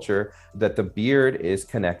beard culture, that the beard is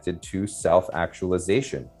connected to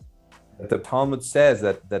self-actualization. The Talmud says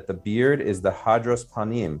that the beard is the hadros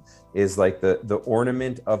panim, is like the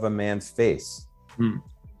ornament of a man's face.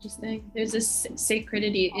 Interesting. There's this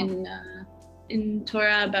sacredity in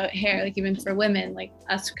Torah about hair, like even for women, like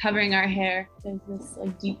us covering our hair. There's this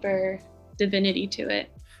like deeper divinity to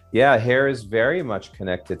it. Yeah, hair is very much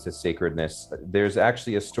connected to sacredness. There's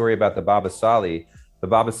actually a story about the Baba Sali. The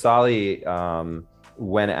Baba Sali,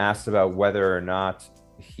 when asked about whether or not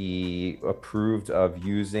he approved of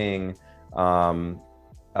using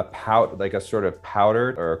like a sort of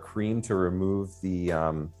powder or a cream to remove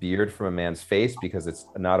the beard from a man's face because it's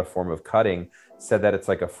not a form of cutting, said that it's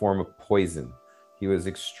like a form of poison. He was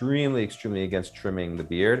extremely, extremely against trimming the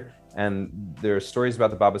beard. And there are stories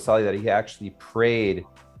about the Baba Sali that he actually prayed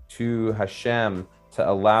to Hashem to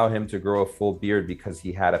allow him to grow a full beard because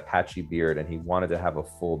he had a patchy beard and he wanted to have a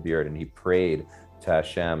full beard, and he prayed to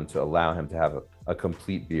Hashem to allow him to have a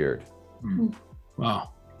complete beard.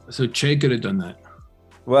 Wow. So Che could have done that.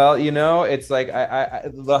 Well, it's like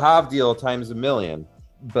the Havdil times a million.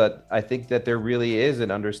 But I think that there really is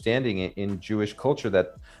an understanding in Jewish culture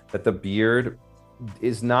that the beard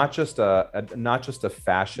is not just a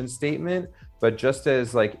fashion statement, but just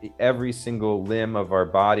as like every single limb of our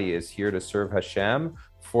body is here to serve Hashem,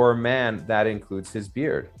 for a man that includes his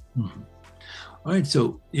beard. All right.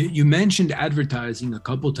 So you mentioned advertising a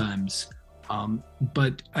couple times,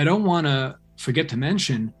 but I don't want to forget to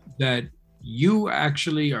mention that you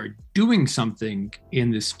actually are doing something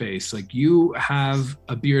in this space. Like you have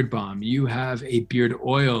a beard balm, you have a beard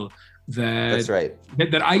oil that's right.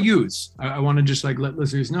 that I use. I want to just like let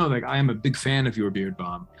listeners know, like I am a big fan of your beard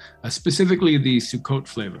balm, specifically the Sukkot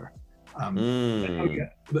flavor.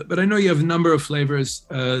 But I know you have a number of flavors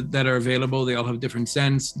that are available. They all have different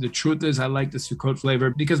scents. The truth is I like the Sukkot flavor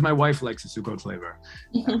because my wife likes the Sukkot flavor.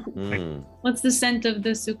 What's the scent of the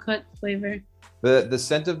Sukkot flavor? The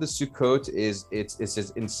scent of the Sukkot is it's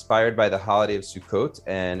inspired by the holiday of Sukkot,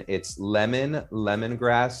 and it's lemon,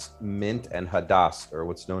 lemongrass, mint, and hadass, or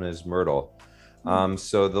what's known as myrtle.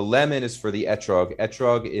 So the lemon is for the etrog.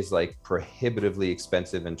 Etrog is like prohibitively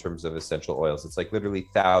expensive in terms of essential oils. It's like literally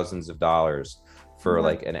thousands of dollars for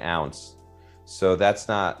like an ounce. So that's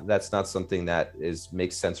not something that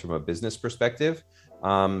makes sense from a business perspective.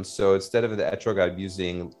 So instead of the etrog, I'm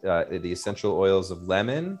using the essential oils of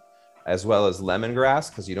lemon, as well as lemongrass,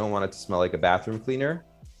 because you don't want it to smell like a bathroom cleaner.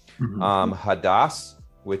 Hadass,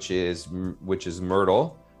 which is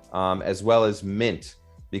myrtle, as well as mint,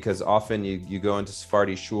 because often you go into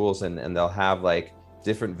Sephardi shuls and they'll have like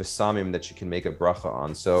different visamim that you can make a bracha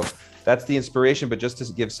on. So that's the inspiration. But just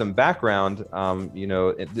to give some background,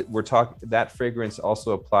 that fragrance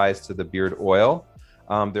also applies to the beard oil.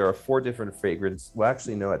 There are 4 different fragrances. Well,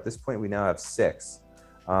 actually, no, at this point we now have 6.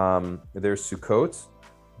 There's Sukkot.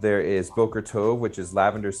 There is Boker Tov, which is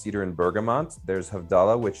lavender, cedar, and bergamot. There's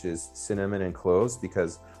Havdalah, which is cinnamon and cloves,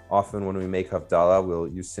 because often when we make Havdalah, we'll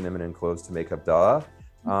use cinnamon and cloves to make Havdalah.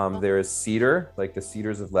 There is cedar, like the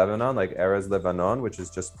cedars of Lebanon, like Erez Lebanon, which is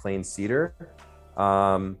just plain cedar.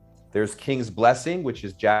 There's King's Blessing, which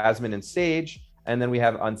is jasmine and sage. And then we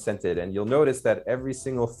have unscented. And you'll notice that every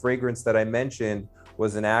single fragrance that I mentioned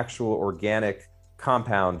was an actual organic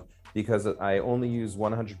compound, because I only use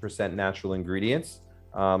 100% natural ingredients.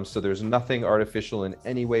 So there's nothing artificial in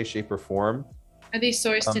any way, shape, or form Are they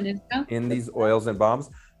sourced in Israel? in these oils and balms.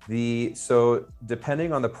 So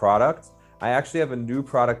depending on the product, I actually have a new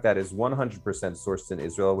product that is 100% sourced in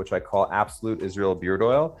Israel, which I call Absolute Israel Beard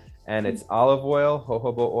Oil. And it's olive oil,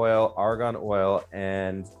 jojoba oil, argan oil,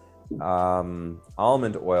 and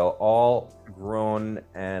almond oil, all grown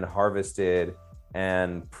and harvested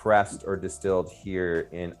and pressed or distilled here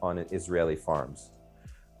on Israeli farms.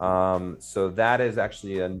 So that is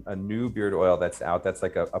actually a new beard oil that's out. That's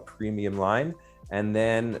like a premium line. And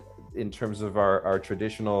then in terms of our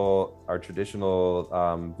traditional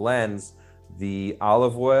blends, the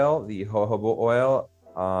olive oil, the jojoba oil,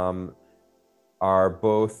 are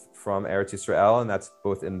both from Eretz Yisrael, and that's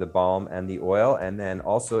both in the balm and the oil. And then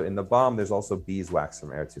also in the balm, there's also beeswax from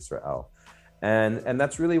Eretz Yisrael. And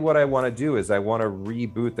that's really what I want to do, is I want to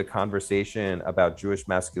reboot the conversation about Jewish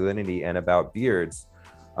masculinity and about beards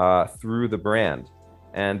through the brand.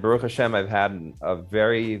 And Baruch Hashem, I've had a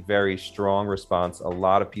very, very strong response. A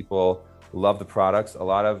lot of people love the products. A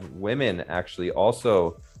lot of women actually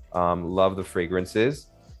also love the fragrances.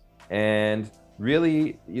 And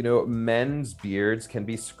really, men's beards can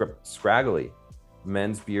be scraggly.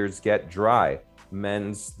 Men's beards get dry.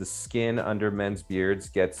 The skin under men's beards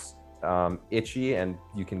gets itchy, and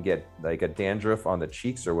you can get like a dandruff on the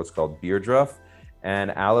cheeks, or what's called beard druff.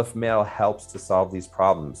 And Aleph Male helps to solve these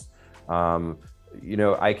problems.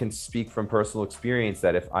 I can speak from personal experience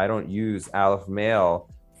that if I don't use Aleph Male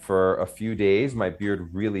for a few days, my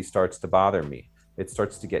beard really starts to bother me. It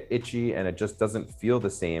starts to get itchy, and it just doesn't feel the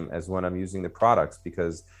same as when I'm using the products,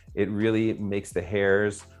 because it really makes the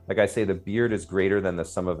hairs, like I say, the beard is greater than the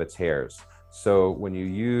sum of its hairs. So when you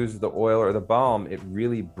use the oil or the balm, it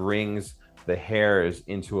really brings the hairs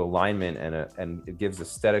into alignment, and it gives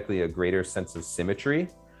aesthetically a greater sense of symmetry.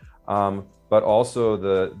 But also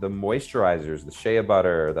the moisturizers, the shea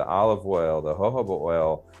butter, the olive oil, the jojoba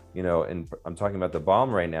oil, and I'm talking about the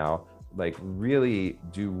balm right now, like really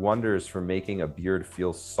do wonders for making a beard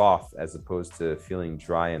feel soft as opposed to feeling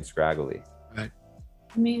dry and scraggly. Right.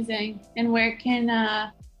 Amazing. And where can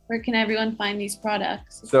everyone find these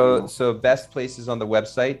products? So best places on the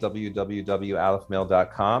website,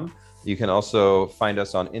 www.alephmale.com. You can also find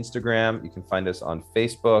us on Instagram. You can find us on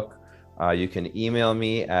Facebook. You can email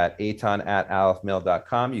me at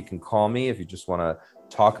eitan@alephmale.com. You can call me if you just want to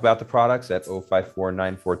talk about the products at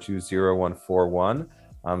 054-942-0141.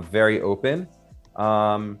 I'm very open.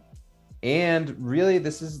 And really,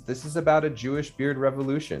 this is about a Jewish beard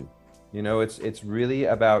revolution. It's really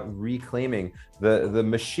about reclaiming the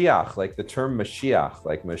Mashiach, like the term Mashiach,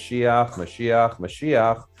 like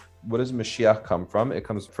Mashiach. What does Mashiach come from? It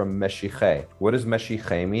comes from Meshiche. What does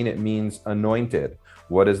Meshiche mean? It means anointed.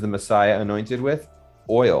 What is the Messiah anointed with?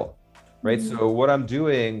 Oil, right? Mm-hmm. So what I'm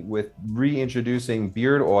doing with reintroducing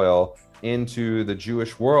beard oil into the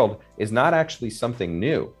Jewish world is not actually something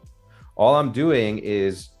new. All I'm doing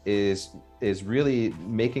is really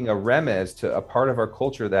making a remez to a part of our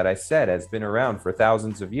culture that I said has been around for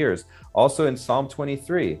thousands of years. Also in Psalm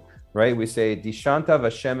 23, right? We say, Dishanta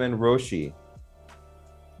Vashemen Roshi,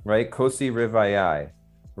 right? Kosi Rivayai,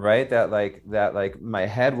 right? That my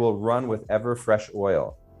head will run with ever fresh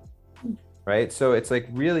oil, right? So it's like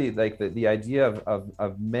really like the idea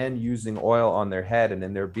of men using oil on their head and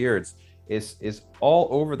in their beards is all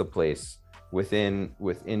over the place within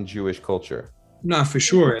Jewish culture. No, for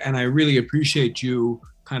sure. And I really appreciate you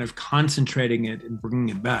kind of concentrating it and bringing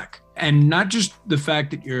it back. And not just the fact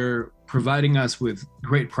that you're providing us with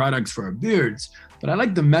great products for our beards, but I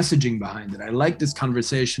like the messaging behind it. I like this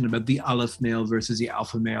conversation about the Aleph male versus the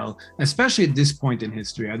alpha male, especially at this point in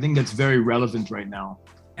history. I think that's very relevant right now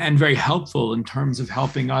and very helpful in terms of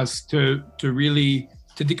helping us to really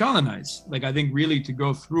to decolonize. Like, I think really to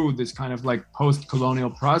go through this kind of like post-colonial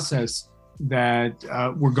process that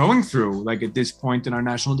we're going through, like at this point in our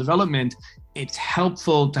national development, it's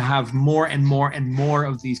helpful to have more and more and more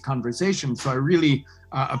of these conversations. So I really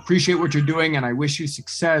appreciate what you're doing, and I wish you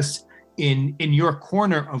success in your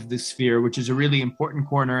corner of the sphere, which is a really important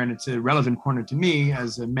corner, and it's a relevant corner to me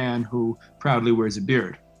as a man who proudly wears a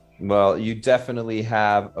beard. Well, you definitely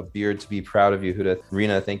have a beard to be proud of you, Huda.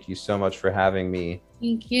 Rina, thank you so much for having me.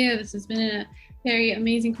 Thank you. This has been a very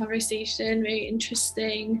amazing conversation, very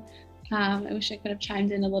interesting. I wish I could have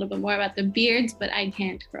chimed in a little bit more about the beards, but I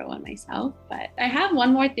can't grow one myself. But I have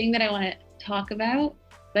one more thing that I want to talk about,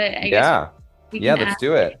 but I guess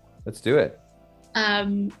let's do it.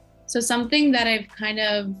 So something that I've kind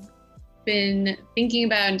of been thinking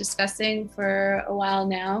about and discussing for a while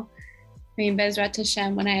now, I mean, Bezrat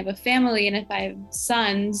Hashem, when I have a family and if I have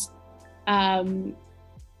sons,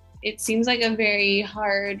 it seems like a very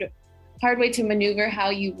hard way to maneuver how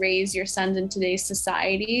you raise your sons in today's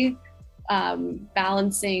society.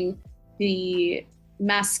 balancing the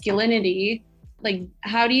masculinity. Like,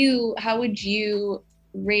 how would you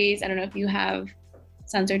raise, I don't know if you have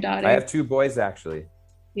sons or daughters. I have 2 boys, actually.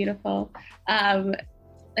 Beautiful. And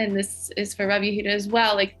this is for Rabbi Yehuda as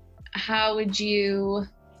well. Like, how would you,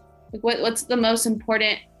 like, what's the most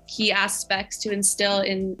important key aspects to instill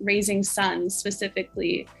in raising sons,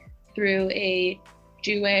 specifically through a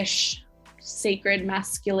Jewish sacred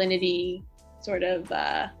masculinity sort of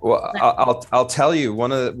well, I'll tell you,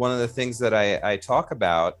 one of the things that I talk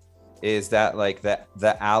about is that, like,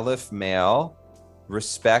 the Aleph male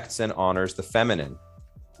respects and honors the feminine.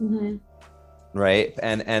 Mm-hmm. Right?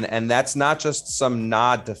 And that's not just some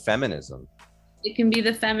nod to feminism. It can be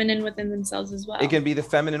the feminine within themselves as well. It can be the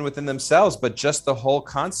feminine within themselves, but just the whole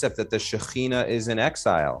concept that the Shekhinah is in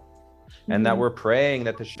exile, and that we're praying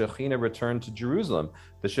that the Shekhinah return to Jerusalem.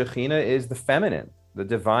 The Shekhinah is the feminine, the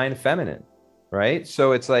divine feminine, right?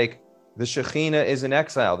 So it's like the Shekhinah is in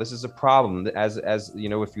exile. This is a problem. As you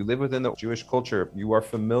know, if you live within the Jewish culture, you are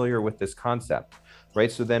familiar with this concept,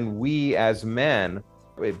 right? So then we as men,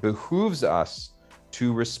 it behooves us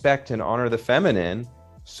to respect and honor the feminine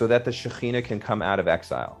so that the Shekhinah can come out of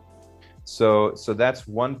exile. So that's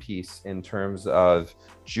one piece in terms of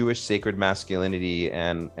Jewish sacred masculinity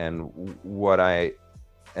and what I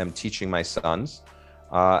am teaching my sons.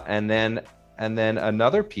 And then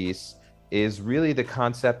another piece is really the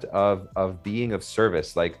concept of being of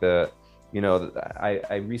service. Like I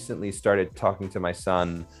recently started talking to my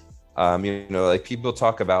son. Like people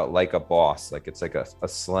talk about like a boss, like it's like a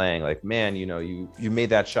slang, like, man, you made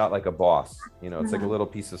that shot like a boss, it's like a little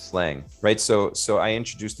piece of slang, right? So I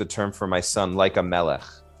introduced the term for my son, like a melech.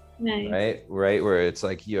 Nice. Right, where it's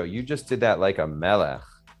like, you just did that like a melech,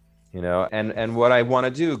 and what I want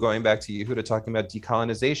to do, going back to Yehuda talking about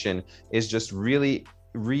decolonization, is just really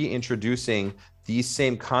reintroducing these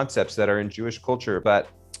same concepts that are in Jewish culture, but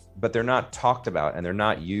they're not talked about and they're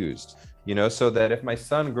not used. So that if my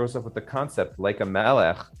son grows up with the concept like a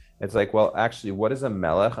melech, it's like, well, actually, what is a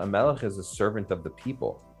melech? A melech is a servant of the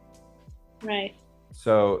people. Right.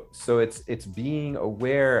 So it's being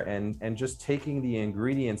aware and just taking the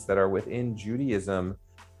ingredients that are within Judaism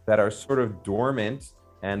that are sort of dormant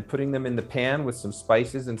and putting them in the pan with some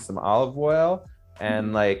spices and some olive oil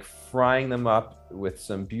and like frying them up with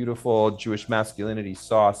some beautiful Jewish masculinity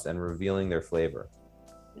sauce and revealing their flavor.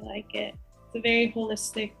 I like it. It's a very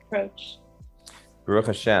holistic approach. Baruch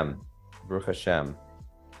Hashem. Baruch Hashem.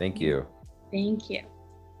 Thank you. Thank you.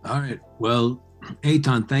 All right. Well,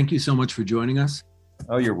 Eitan, thank you so much for joining us.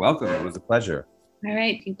 Oh, you're welcome. It was a pleasure. All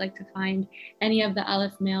right. If you'd like to find any of the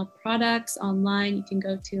Aleph Male products online, you can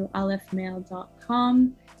go to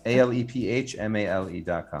alephmale.com.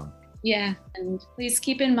 ALEPHMALE.com. Yeah. And please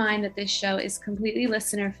keep in mind that this show is completely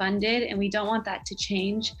listener funded, and we don't want that to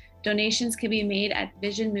change. Donations can be made at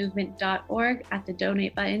visionmovement.org at the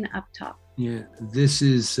donate button up top. Yeah, this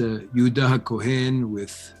is Yehuda HaKohen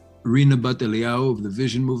with Rina Bat Eliyahu of the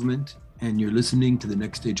Vision Movement, and you're listening to the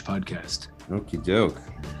Next Stage podcast. Okie doke.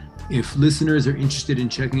 If listeners are interested in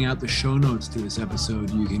checking out the show notes to this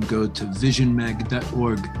episode, you can go to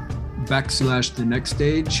visionmag.org /the next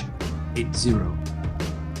stage 80.